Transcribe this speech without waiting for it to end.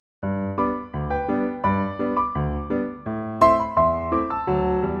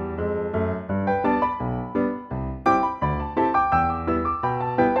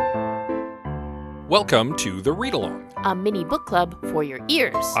Welcome to The Read Along, a mini book club for your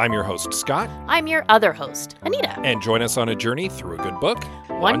ears. I'm your host, Scott. I'm your other host, Anita. And join us on a journey through a good book,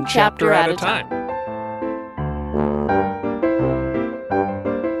 one chapter at a time.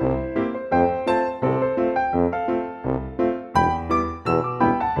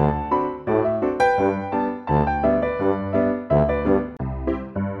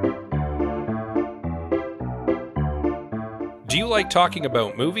 Do you like talking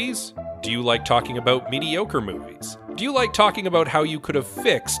about movies? Do you like talking about mediocre movies? Do you like talking about how you could have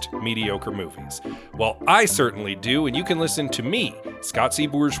fixed mediocre movies? Well, I certainly do, and you can listen to me, Scott C.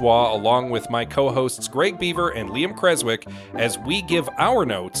 Bourgeois, along with my co-hosts Greg Beaver and Liam Creswick, as we give our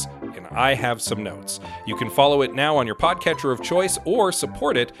notes, and I have some notes. You can follow it now on your podcatcher of choice, or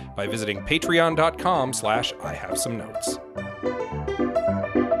support it by visiting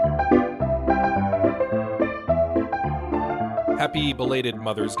patreon.com/IHaveSomeNotes. Happy belated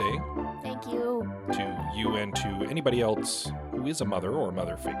Mother's Day. Thank you. To you and to anybody else who is a mother or a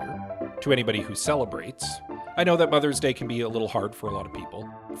mother figure, to anybody who celebrates. I know that Mother's Day can be a little hard for a lot of people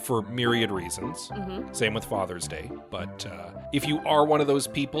for myriad reasons. Mm-hmm. Same with Father's Day. But if you are one of those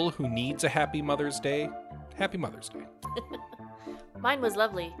people who needs a happy Mother's Day, happy Mother's Day. Mine was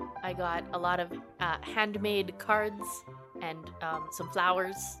lovely. I got a lot of handmade cards and some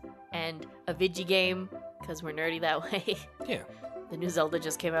flowers and a Vigi game, because we're nerdy that way. Yeah. The new Zelda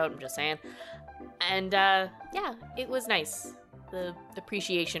just came out, I'm just saying. And yeah, it was nice. The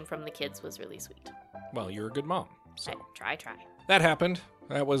appreciation from the kids was really sweet. Well, you're a good mom. So Try. that happened.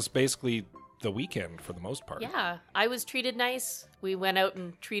 That was basically the weekend for the most part. Yeah, I was treated nice. We went out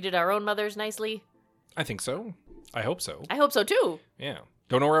and treated our own mothers nicely. I think so. I hope so. I hope so too. Yeah.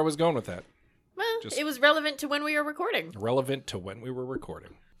 Don't know where I was going with that. Well, Just it was relevant to when we were recording. Relevant to when we were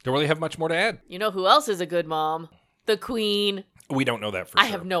recording. Don't really have much more to add. You know who else is a good mom? The Queen. We don't know that for I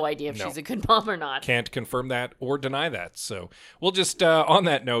sure. have no idea if she's a good mom or not. Can't confirm that or deny that. So we'll just, on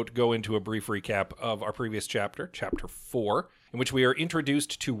that note, go into a brief recap of our previous chapter, Chapter 4, in which we are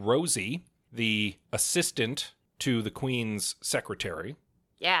introduced to Rosie, the assistant to the Queen's secretary.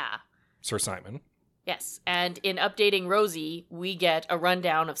 Yeah. Sir Simon. Yes, and in updating Rosie, we get a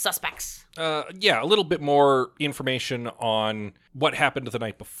rundown of suspects. Yeah, a little bit more information on what happened the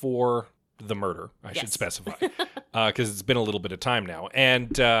night before the murder, I should specify, because it's been a little bit of time now.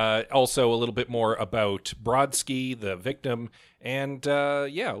 And also a little bit more about Brodsky, the victim, and a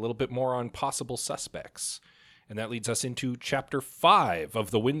little bit more on possible suspects. And that leads us into Chapter 5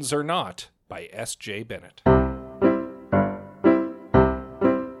 of The Windsor Knot by S.J. Bennett.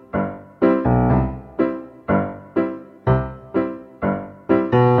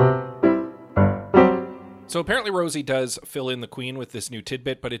 So apparently Rosie does fill in the Queen with this new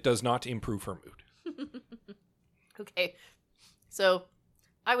tidbit, but it does not improve her mood. Okay, so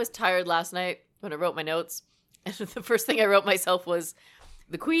I was tired last night when I wrote my notes, and the first thing I wrote myself was,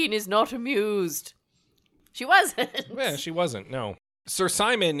 "The Queen is not amused." She wasn't. Yeah, she wasn't, no. Sir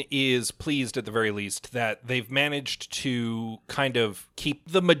Simon is pleased, at the very least, that they've managed to kind of keep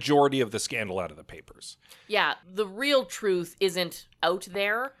the majority of the scandal out of the papers. Yeah, the real truth isn't out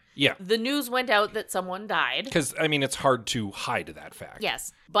there. Yeah. The news went out that someone died. Because, I mean, it's hard to hide that fact.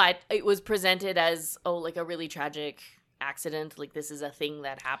 Yes, but it was presented as, like a really tragic accident. Like, this is a thing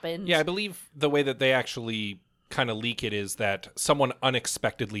that happened. Yeah, I believe the way that they actually kind of leak it is that someone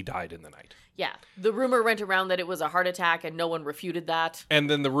unexpectedly died in the night. Yeah. The rumor went around that it was a heart attack, and no one refuted that. And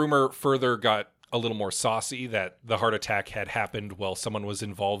then the rumor further got a little more saucy that the heart attack had happened while someone was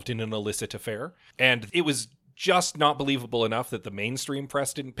involved in an illicit affair. And it was just not believable enough that the mainstream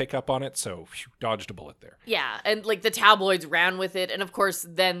press didn't pick up on it, so dodged a bullet there. Yeah, and like the tabloids ran with it, and of course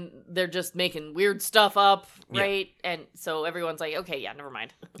then they're just making weird stuff up, right? Yeah. And so everyone's like, okay, yeah, never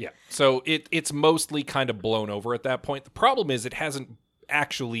mind. Yeah, so it's mostly kind of blown over at that point. The problem is it hasn't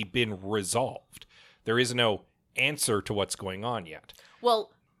actually been resolved. There is no answer to what's going on yet.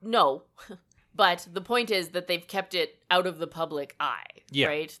 Well, no. But the point is that they've kept it out of the public eye,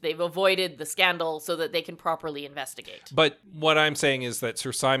 right? They've avoided the scandal so that they can properly investigate. But what I'm saying is that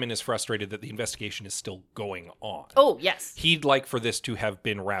Sir Simon is frustrated that the investigation is still going on. Oh, yes. He'd like for this to have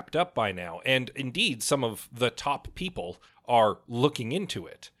been wrapped up by now. And indeed, some of the top people are looking into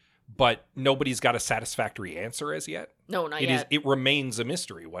it. But nobody's got a satisfactory answer as yet. No, not yet. It remains a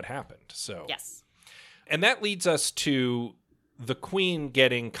mystery what happened. So yes. And that leads us to the Queen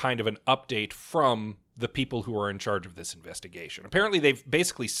getting kind of an update from the people who are in charge of this investigation. Apparently, they've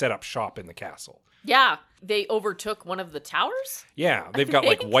basically set up shop in the castle. Yeah, they overtook one of the towers? Yeah, they've got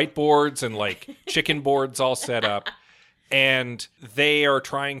like whiteboards and like chicken boards all set up. And they are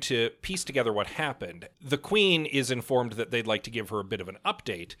trying to piece together what happened. The Queen is informed that they'd like to give her a bit of an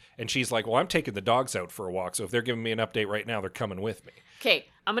update. And she's like, well, I'm taking the dogs out for a walk. So if they're giving me an update right now, they're coming with me. Okay,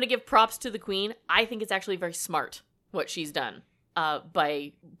 I'm going to give props to the Queen. I think it's actually very smart what she's done.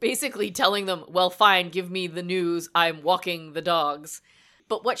 By basically telling them, well, fine, give me the news. I'm walking the dogs.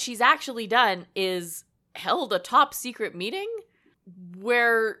 But what she's actually done is held a top secret meeting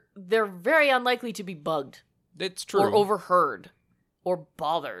where they're very unlikely to be bugged. It's true. Or overheard. Or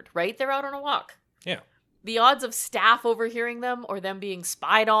bothered, right? They're out on a walk. Yeah. The odds of staff overhearing them or them being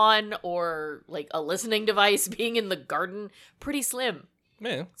spied on or like a listening device being in the garden, pretty slim.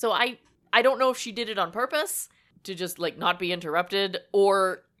 Yeah. So I don't know if she did it on purpose to just like not be interrupted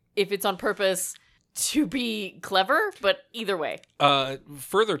or if it's on purpose to be clever, but either way.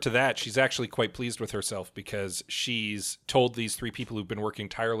 Further to that, she's actually quite pleased with herself because she's told these 3 people who've been working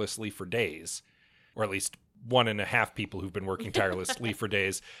tirelessly for days, or at least 1.5 people who've been working tirelessly for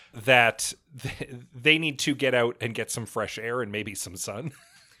days, that they need to get out and get some fresh air and maybe some sun.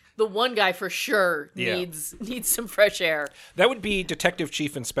 The one guy for sure needs some fresh air. That would be Detective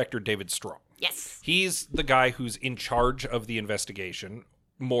Chief Inspector David Strong. Yes. He's the guy who's in charge of the investigation,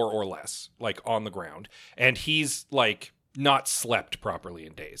 more or less, like on the ground. And he's like not slept properly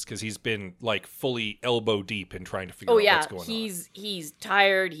in days because he's been like fully elbow deep in trying to figure out what's going on. He's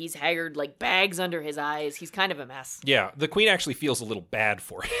tired, he's haggard, like bags under his eyes. He's kind of a mess. Yeah, the Queen actually feels a little bad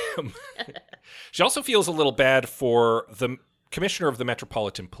for him. She also feels a little bad for the Commissioner of the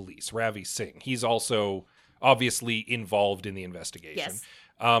Metropolitan Police, Ravi Singh. He's also obviously involved in the investigation. Yes.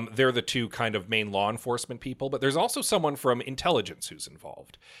 They're the 2 kind of main law enforcement people, but there's also someone from intelligence who's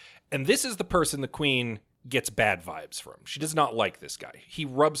involved. And this is the person the Queen gets bad vibes from. She does not like this guy. He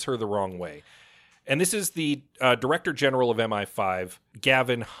rubs her the wrong way. And this is the Director General of MI5,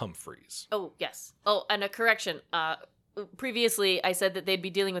 Gavin Humphreys. Oh, yes. Oh, and a correction. Previously, I said that they'd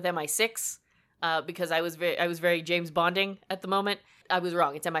be dealing with MI6 because I was very James Bonding at the moment. I was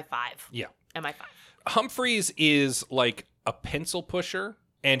wrong. It's MI5. Yeah. MI5. Humphreys is like a pencil pusher,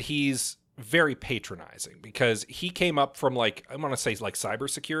 and he's very patronizing because he came up from like, I want to say like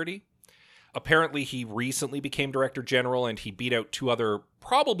cybersecurity. Apparently, he recently became Director General, and he beat out 2 other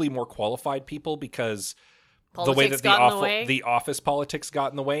probably more qualified people because the way that the office politics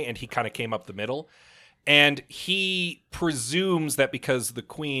got in the way, and he kind of came up the middle. And he presumes that because the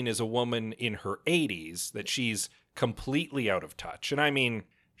Queen is a woman in her 80s, that she's completely out of touch. And I mean,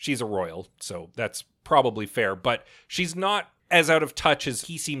 she's a royal, so that's probably fair. But she's not as out of touch as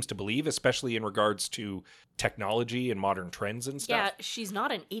he seems to believe, especially in regards to technology and modern trends and stuff. Yeah, she's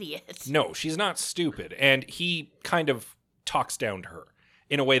not an idiot. No, she's not stupid. And he kind of talks down to her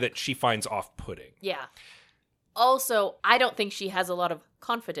in a way that she finds off-putting. Yeah. Also, I don't think she has a lot of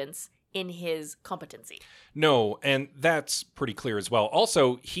confidence in his competency. No, and that's pretty clear as well.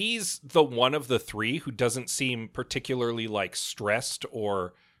 Also, he's the one of the 3 who doesn't seem particularly like stressed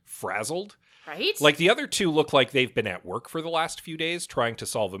or frazzled. Right? Like the other 2 look like they've been at work for the last few days trying to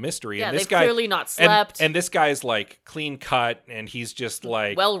solve a mystery. Yeah, and this they've clearly not slept. And this guy's like clean cut, and he's just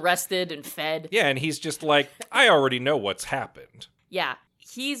like well rested and fed. Yeah, and he's just like, I already know what's happened. Yeah,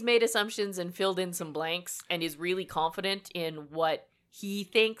 he's made assumptions and filled in some blanks and is really confident in what he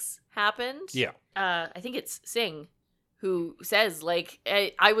thinks happened. Yeah. I think it's Singh who says, like,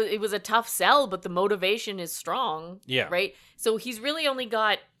 it was a tough sell, but the motivation is strong. Yeah. Right? So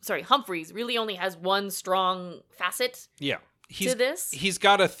Humphreys really only has one strong facet to this. He's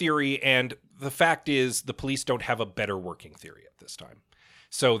got a theory, and the fact is the police don't have a better working theory at this time.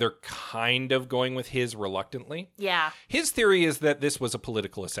 So they're kind of going with his reluctantly. Yeah. His theory is that this was a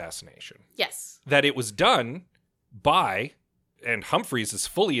political assassination. Yes. That it was done by, and Humphreys is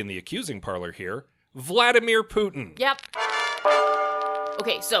fully in the accusing parlor here, Vladimir Putin. Yep.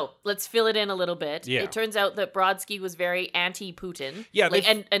 Okay, so let's fill it in a little bit. Yeah. It turns out that Brodsky was very anti-Putin. Yeah,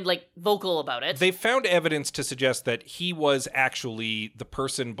 and vocal about it. They found evidence to suggest that he was actually the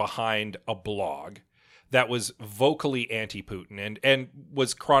person behind a blog that was vocally anti-Putin and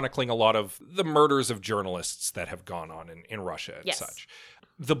was chronicling a lot of the murders of journalists that have gone on in Russia and such.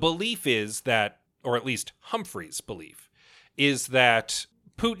 The belief is that, or at least Humphrey's belief, is that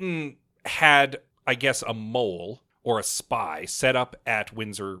Putin had, I guess, a mole or a spy set up at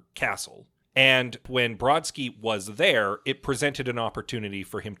Windsor Castle. And when Brodsky was there, it presented an opportunity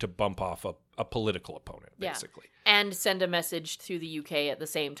for him to bump off a political opponent, basically. Yeah. And send a message to the UK at the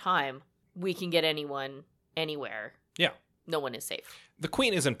same time. We can get anyone, anywhere. Yeah. No one is safe. The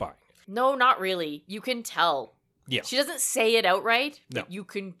Queen isn't buying it. No, not really. You can tell. Yeah. She doesn't say it outright, No. but you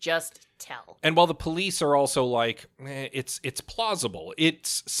can just tell. And while the police are also like, it's plausible.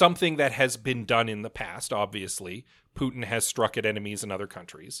 It's something that has been done in the past, obviously. Putin has struck at enemies in other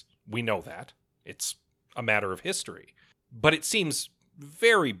countries. We know that. It's a matter of history. But it seems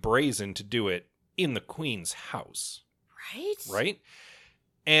very brazen to do it in the Queen's house. Right? Right?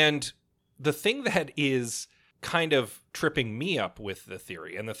 And the thing that is kind of tripping me up with the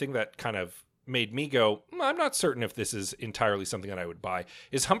theory, and the thing that kind of made me go, I'm not certain if this is entirely something that I would buy,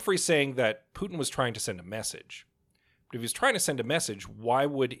 is Humphrey saying that Putin was trying to send a message. But if he was trying to send a message, why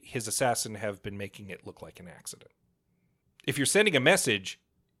would his assassin have been making it look like an accident? If you're sending a message,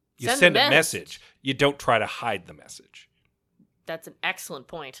 you send a message. You don't try to hide the message. That's an excellent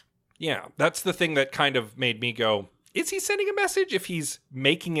point. Yeah, that's the thing that kind of made me go, is he sending a message if he's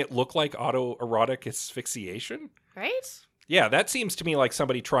making it look like autoerotic asphyxiation? Right? Yeah, that seems to me like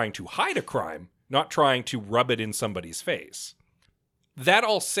somebody trying to hide a crime, not trying to rub it in somebody's face. That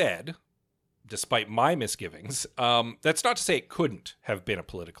all said, despite my misgivings, that's not to say it couldn't have been a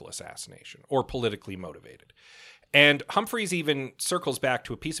political assassination or politically motivated. And Humphreys even circles back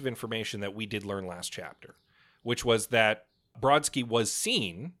to a piece of information that we did learn last chapter, which was that Brodsky was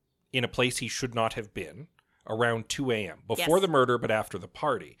seen in a place he should not have been around 2 a.m. before the murder, but after the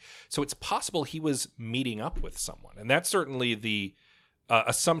party. So it's possible he was meeting up with someone. And that's certainly the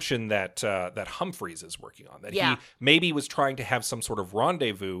assumption that that Humphreys is working on, that he maybe was trying to have some sort of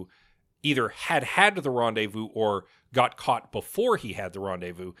rendezvous, either had the rendezvous or got caught before he had the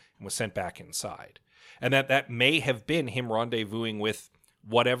rendezvous and was sent back inside. And that may have been him rendezvousing with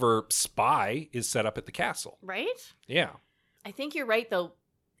whatever spy is set up at the castle. Right? Yeah. I think you're right, though.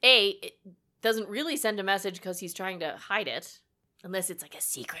 It doesn't really send a message because he's trying to hide it, unless it's like a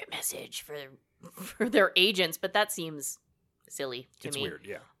secret message for their agents, but that seems silly to me. It's weird,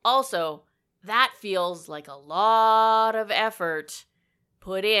 yeah. Also, that feels like a lot of effort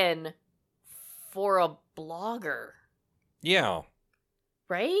put in for a blogger. Yeah.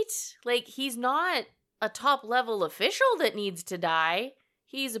 Right? Like, he's not a top-level official that needs to die.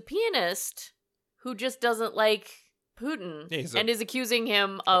 He's a pianist who just doesn't like Putin and is accusing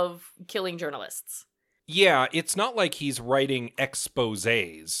him of killing journalists. Yeah, it's not like he's writing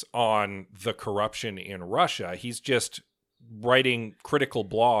exposés on the corruption in Russia. He's just writing critical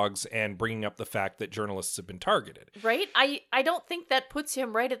blogs and bringing up the fact that journalists have been targeted. Right? I don't think that puts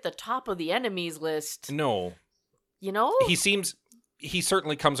him right at the top of the enemies list. No. You know? He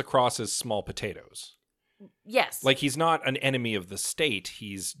certainly comes across as small potatoes. Yes. Like, he's not an enemy of the state.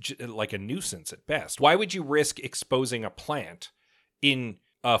 He's like a nuisance at best. Why would you risk exposing a plant in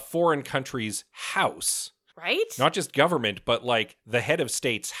a foreign country's house? Right? Not just government, but like the head of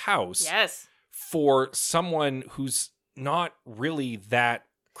state's house. Yes. For someone who's not really that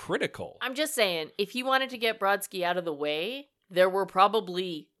critical. I'm just saying, if he wanted to get Brodsky out of the way, there were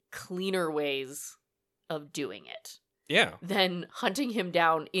probably cleaner ways of doing it. Yeah. Than hunting him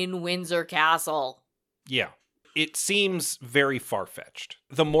down in Windsor Castle. Yeah. It seems very far-fetched.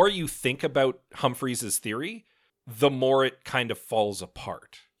 The more you think about Humphreys' theory, the more it kind of falls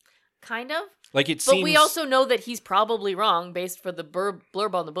apart. Kind of? Like, it seems... But we also know that he's probably wrong based for the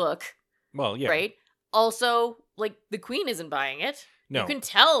blurb on the book. Well, yeah. Right? Also, like, the Queen isn't buying it. No. You can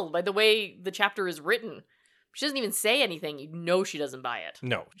tell by the way the chapter is written. She doesn't even say anything. You know she doesn't buy it.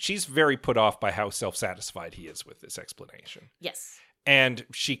 No. She's very put off by how self-satisfied he is with this explanation. Yes. And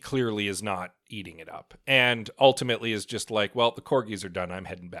she clearly is not eating it up. And ultimately is just like, well, the corgis are done. I'm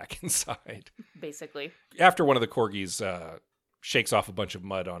heading back inside. Basically. After one of the corgis shakes off a bunch of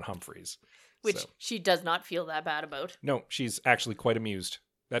mud on Humphreys. Which she does not feel that bad about. No, she's actually quite amused.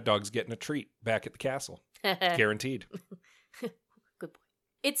 That dog's getting a treat back at the castle. Guaranteed. Good boy.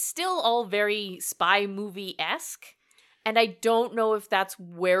 It's still all very spy movie-esque. And I don't know if that's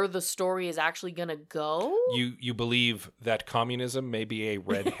where the story is actually going to go. You believe that communism may be a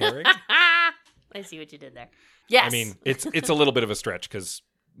red herring? I see what you did there. Yes. I mean, it's a little bit of a stretch because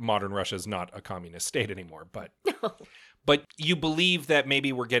modern Russia is not a communist state anymore. But no. But you believe that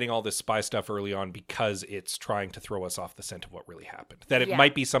maybe we're getting all this spy stuff early on because it's trying to throw us off the scent of what really happened. That it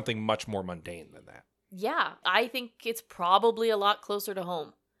might be something much more mundane than that. Yeah, I think it's probably a lot closer to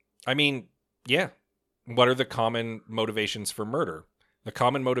home. I mean, yeah. What are the common motivations for murder? The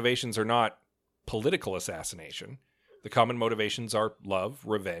common motivations are not political assassination. The common motivations are love,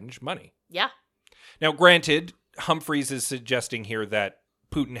 revenge, money. Yeah. Now, granted, Humphreys is suggesting here that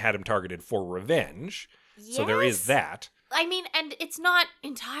Putin had him targeted for revenge. Yes. So there is that. I mean, and it's not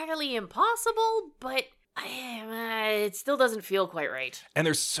entirely impossible, but it still doesn't feel quite right. And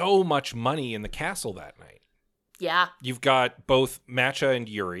there's so much money in the castle that night. Yeah. You've got both Matcha and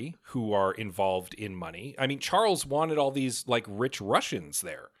Yuri, who are involved in money. I mean, Charles wanted all these, like, rich Russians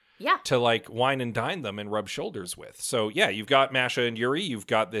there. Yeah. To, like, wine and dine them and rub shoulders with. So, yeah, you've got Masha and Yuri. You've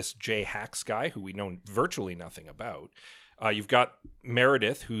got this Jay Hacks guy, who we know virtually nothing about. You've got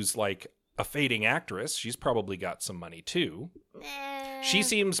Meredith, who's, like, a fading actress. She's probably got some money, too. She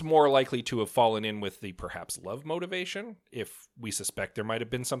seems more likely to have fallen in with the perhaps love motivation, if we suspect there might have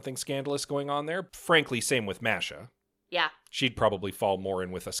been something scandalous going on there. Frankly, same with Masha. Yeah. She'd probably fall more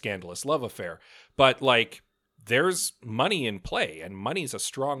in with a scandalous love affair. But, like, there's money in play, and money's a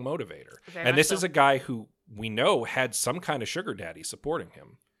strong motivator. And this is a guy who we know had some kind of sugar daddy supporting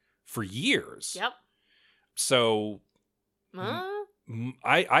him for years. Yep. So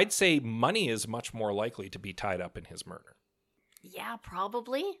I'd say money is much more likely to be tied up in his murder. Yeah,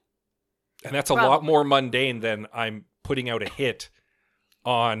 probably. And that's a lot more mundane than I'm putting out a hit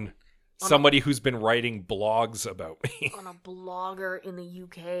on somebody who's been writing blogs about me. On a blogger in the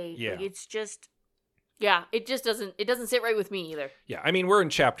UK. Yeah. Like, it's just... Yeah, it doesn't sit right with me either. Yeah, I mean, we're in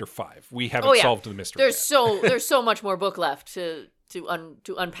chapter 5. We haven't solved the mystery yet. There's so much more book left to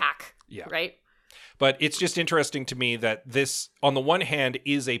unpack. Yeah. Right? But it's just interesting to me that this, on the one hand,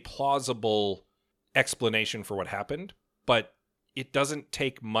 is a plausible explanation for what happened, but it doesn't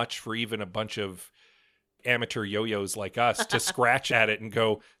take much for even a bunch of amateur yo-yos like us to scratch at it and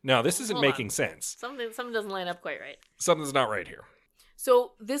go, no, this isn't making sense. Something doesn't line up quite right. Something's not right here.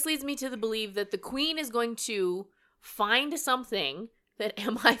 So this leads me to the belief that the Queen is going to find something that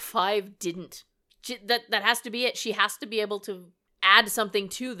MI5 didn't. That has to be it. She has to be able to add something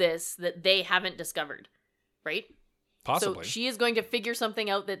to this that they haven't discovered, right? Possibly. So she is going to figure something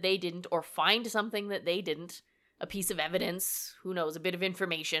out that they didn't, or find something that they didn't. A piece of evidence, who knows, a bit of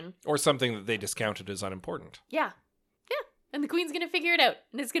information. Or something that they discounted as unimportant. Yeah. Yeah. And the Queen's going to figure it out,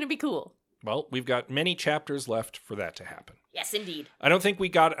 and it's going to be cool. Well, we've got many chapters left for that to happen. Yes, indeed. I don't think we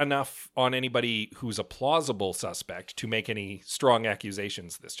got enough on anybody who's a plausible suspect to make any strong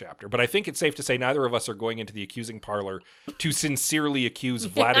accusations this chapter. But I think it's safe to say neither of us are going into the accusing parlor to sincerely accuse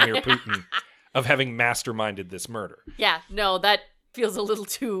Vladimir Putin of having masterminded this murder. Yeah, no, that feels a little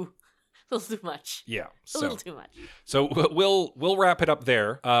too much. Yeah. A little too much. So we'll wrap it up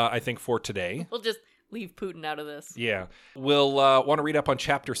there, I think, for today. We'll just leave Putin out of this. Yeah. We'll want to read up on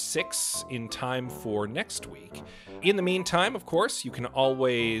Chapter 6 in time for next week. In the meantime, of course, you can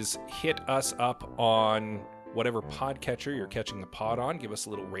always hit us up on whatever podcatcher you're catching the pod on. Give us a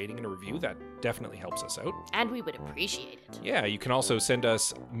little rating and a review. That definitely helps us out. And we would appreciate it. Yeah, you can also send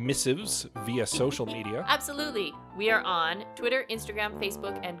us missives via social media. Absolutely. We are on Twitter, Instagram,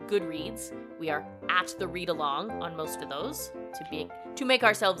 Facebook, and Goodreads. We are at the Read Along on most of those to make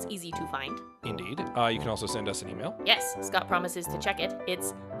ourselves easy to find. Indeed. You can also send us an email. Yes, Scott promises to check it.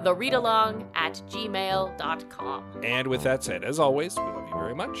 It's thereadalong@gmail.com. And with that said, as always, we love you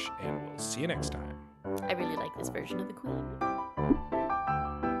very much, and we'll see you next time. I really like this version of the Queen.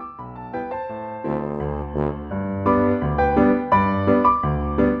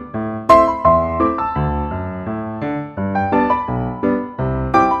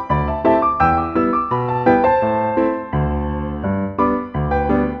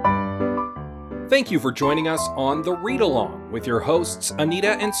 Thank you for joining us on The Read Along with your hosts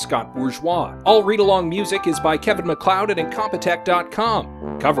Anita and Scott Bourgeois. All Read Along music is by Kevin MacLeod at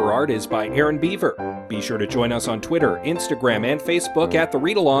Incompetech.com. Cover art is by Aaron Beaver. Be sure to join us on Twitter, Instagram, and Facebook at The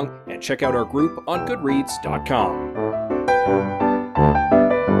Read Along, and check out our group on Goodreads.com.